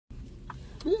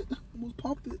Almost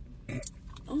popped it.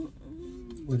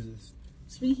 What is this?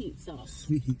 Sweet heat sauce.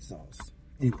 Sweet heat sauce.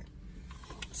 Anyway,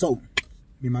 so me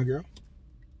and my girl,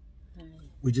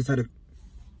 we just had a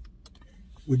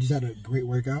great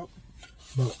workout.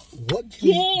 But what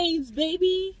gains,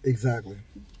 baby? Exactly.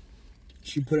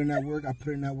 She put in that work. I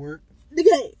put in that work. The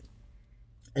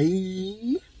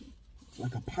game.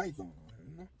 Like a python.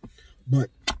 But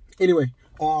anyway,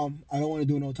 I don't want to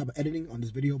do no type of editing on this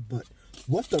video. But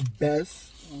what's the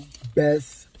best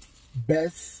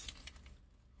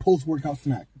post-workout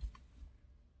snack?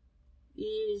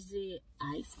 Is it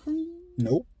ice cream?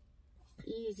 Nope.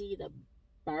 Is it a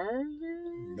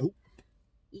burger? Nope.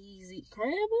 Is it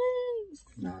crab legs?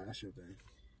 Nah, that's your thing.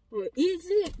 Or is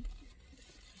it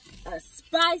a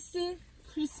spicy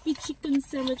crispy chicken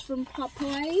sandwich from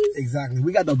Popeye? Exactly.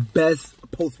 We got the best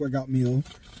post-workout meal.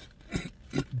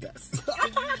 Best.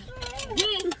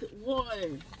 Drink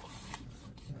water.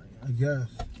 I guess.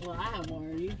 Well, I have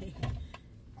water.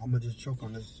 I'm gonna just choke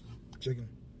on this chicken.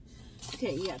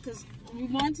 Okay, yeah, because what we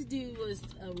wanted to do was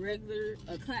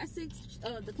a classic,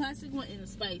 the classic one and a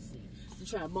spicy, to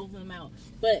try both of them out.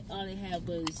 But all they had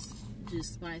was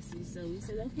just spicy, so we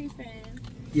said, okay, fam.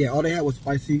 Yeah, all they had was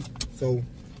spicy, so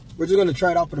we're just gonna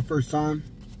try it out for the first time.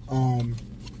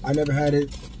 I never had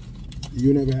it.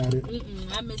 You never had it.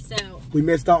 I missed out. We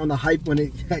missed out on the hype when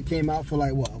it came out for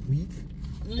like, what, a week?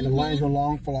 And the lines were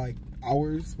long for like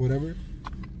hours, whatever.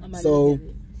 So,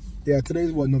 yeah,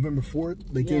 today's what, November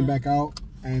 4th? They came back out,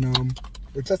 and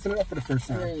we're testing it out for the first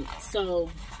time. Right,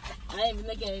 so, I ain't even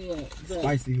looking at it yet.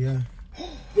 Spicy, yeah.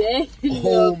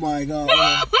 Oh my God.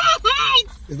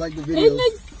 It's like the video. It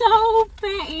looks so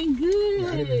fat and good. Yeah,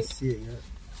 I didn't even see it yet.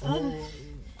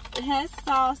 It has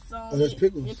sauce on it. There's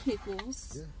pickles. And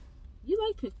pickles. Yeah. You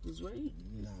like pickles, right?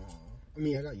 No. I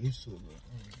mean, I got used to it, but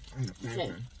I ain't a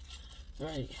fan.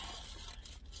 Right.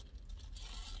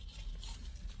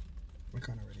 What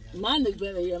kind already have? Mine looks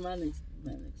better. Yeah, mine looks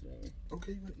better.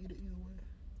 Okay, you want to eat it either way.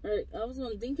 Alright, I was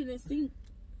going to think of this thing.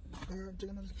 I'm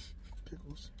taking another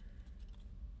pickles.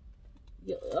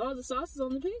 Yeah, all the sauce is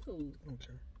on the pickles.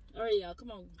 Okay. Alright, y'all,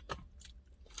 come on.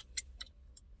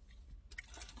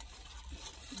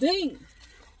 Ding!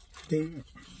 Ding.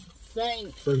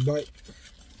 Same. First bite.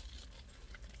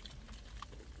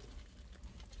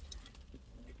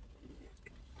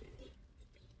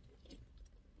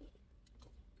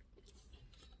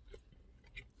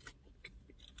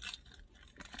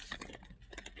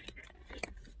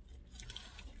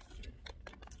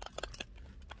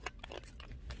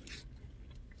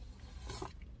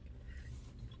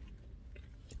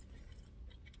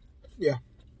 Yeah.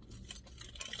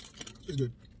 It's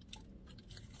good.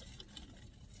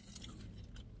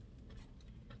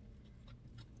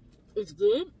 It's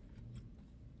good.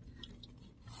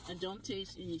 I don't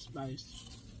taste any spice.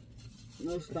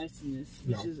 No spiciness,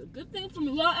 which is a good thing for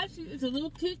me. Well, actually, it's a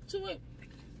little kick to it.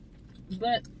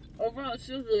 But overall, it's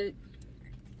still good.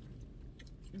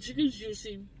 The chicken's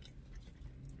juicy.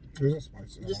 There's no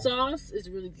spice. The sauce is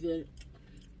really good.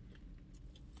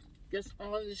 That's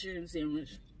all in the chicken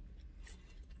sandwich.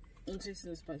 I'm tasting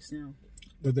the spice now.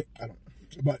 The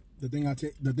thing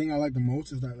I like the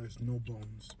most is that there's no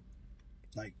bones.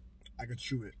 Like, I could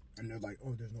chew it, and they're like,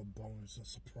 oh, there's no bones. It's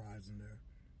a surprise in there.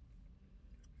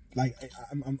 Like,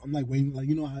 I'm like waiting, like,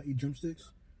 you know how I eat drumsticks?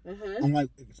 I'm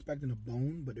like expecting a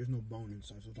bone, but there's no bone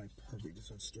inside, so it's like perfect. It's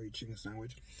a straight chicken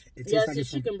sandwich. It tastes like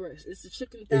it's a chicken breast. It's a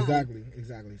chicken thigh.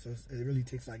 Exactly. So it really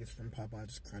tastes like it's from Popeye,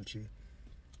 just crunchy.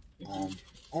 I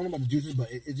don't know about the juices, but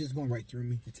it's just going right through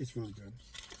me. It tastes really good.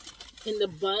 In the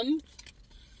bun.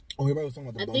 Oh, everybody was talking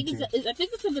about the bun. I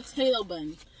think it's a potato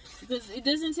bun, because it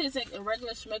doesn't taste like a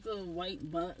regular schmeckle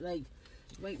white bun, like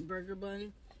white burger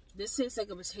bun. This tastes like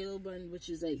a potato bun, which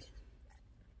is like,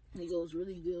 it goes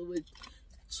really good with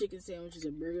chicken sandwiches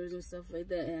and burgers and stuff like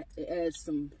that. It adds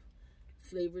some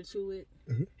flavor to it.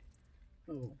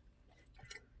 Oh,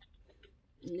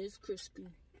 and it's crispy.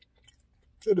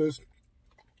 It is.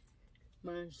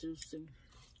 Mine's juicy.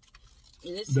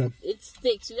 And it's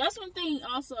thick. So that's one thing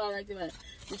also I like about it.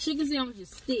 The chicken sandwich is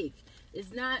thick.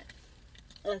 It's not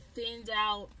a thinned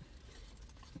out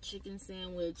chicken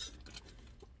sandwich.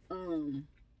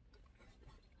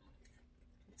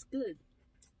 It's good.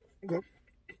 Okay.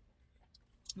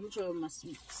 I'm gonna try with my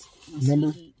sweets.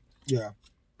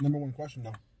 Number one question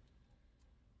though.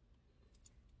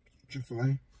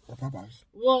 Chick-fil-A or Popeyes?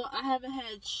 Well, I haven't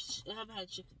had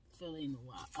Chick-fil-A in a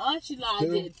while. Oh, actually, no, I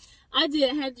did. I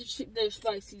had their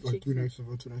spicy chicken. Like 2 nights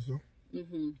ago.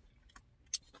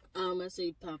 I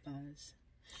say Popeyes.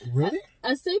 Really?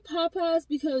 I say Popeyes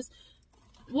because,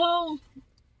 well,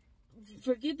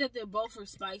 forget that they're both for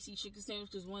spicy chicken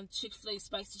sandwich because one Chick-fil-A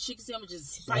spicy chicken sandwich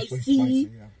is That's spicy.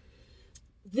 spicy, yeah.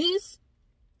 This,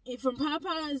 from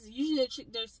Popeyes, usually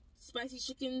their spicy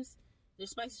chickens, their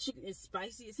spicy chicken is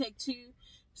spicy as heck too.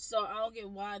 So I don't get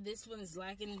why this one is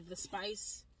lacking the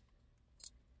spice.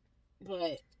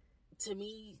 But to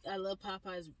me, I love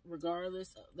Popeyes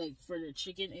regardless, like for their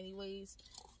chicken anyways.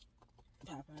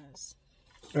 Popeyes.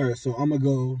 Alright, so I'm gonna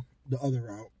go the other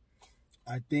route.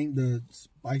 I think the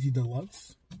spicy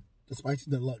deluxe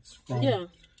from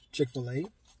Chick-fil-A,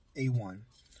 A1.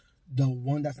 The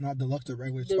one that's not deluxe, the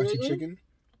regular spicy chicken,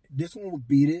 this one would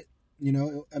beat it. You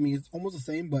know, I mean, it's almost the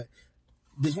same, but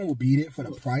this one will beat it for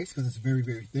the price because it's very,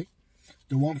 very thick.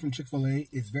 The one from Chick-fil-A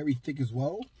is very thick as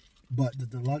well, but the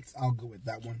deluxe, I'll go with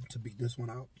that one to beat this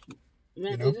one out.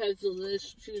 It has the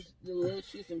little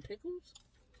cheese and pickles.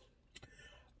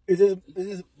 It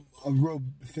is a real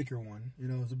thicker one. You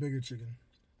know, it's a bigger chicken.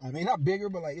 I mean, not bigger,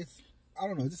 but like it's, I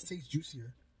don't know, it just tastes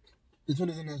juicier. This one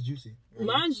isn't as juicy. Right?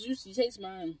 Mine's juicy. Taste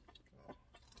mine.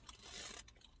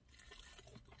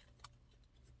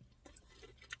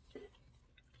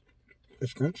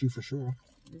 It's crunchy for sure.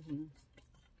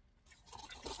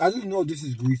 I just know this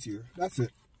is greasier. That's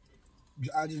it.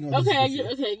 I just know. Okay,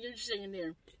 you're just saying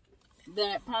there.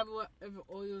 That probably whatever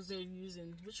oils they're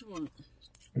using. Which one?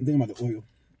 I'm thinking about the oil.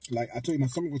 Like I told you, my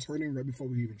stomach was hurting right before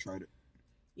we even tried it.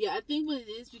 Yeah, I think what it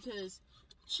is because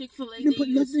Chick-fil-A. You didn't put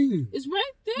nothing. It's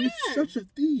right there. You're such a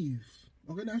thief.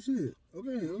 Okay, that's it.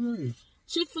 Okay.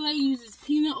 Chick-fil-A uses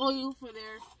peanut oil for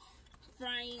their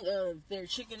frying of their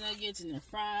chicken nuggets and their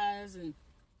fries and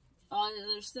all that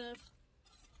other stuff.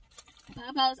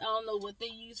 Popeyes, I don't know what they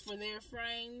use for their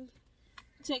frying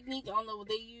technique. I don't know what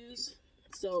they use.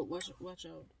 So watch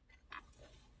out.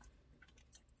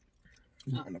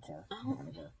 Not in the car. Not in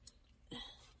the car.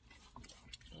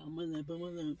 I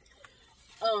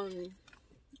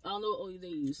don't know what oil they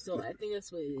use, so I think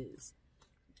that's what it is.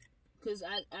 Because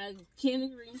I can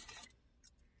agree.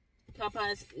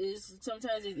 Popeyes is,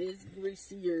 sometimes it is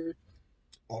greasier.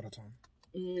 All the time.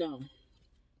 No.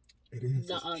 It is.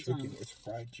 Not all the chicken. time. It's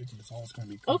fried chicken. It's always going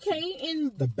to be greasy. Okay,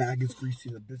 and the bag is greasy.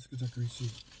 The biscuits are greasy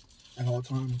at all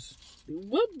times.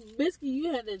 What biscuit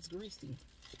you had that's greasy?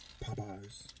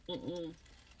 Popeyes.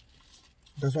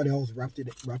 That's why they always wrap it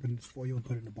in foil and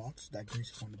put it in the box. That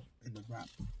grease is in the wrap.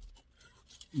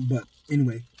 But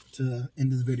anyway, to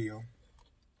end this video,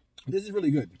 this is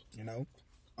really good. You know,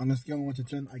 on a scale of 1 to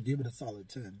 10, I give it a solid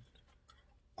 10.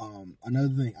 Another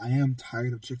thing, I am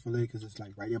tired of Chick-fil-A because it's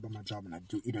like right here by my job and I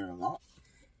do eat it a lot.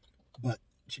 But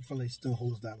Chick-fil-A still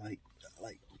holds that like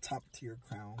top tier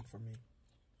crown for me.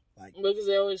 Like because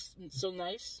they're always so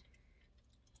nice.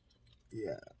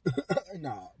 Yeah.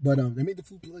 Nah. But they make the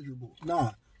food pleasurable.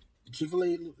 Nah.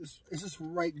 Chick-fil-A, it's just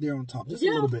right there on top. Just a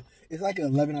little bit. It's like an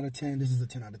 11 out of 10. This is a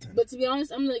 10 out of 10. But to be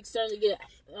honest, I'm like starting to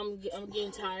I'm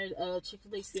getting tired of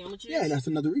Chick-fil-A sandwiches. Yeah, that's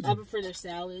another reason. I prefer their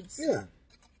salads. Yeah.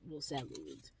 Well,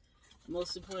 salads.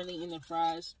 Most importantly, in their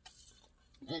fries.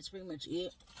 That's pretty much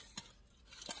it.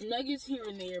 Nuggets here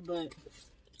and there, but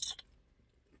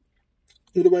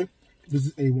either way, this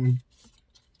is A1.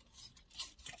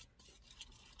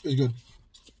 It's good.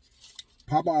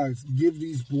 Popeyes, give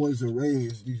these boys a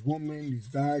raise. These women, these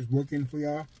guys working for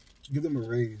y'all, give them a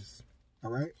raise.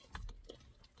 All right?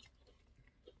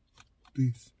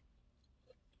 Peace.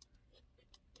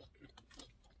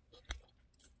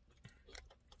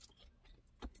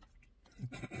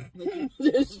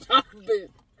 Stop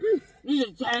it. You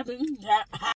just tapping.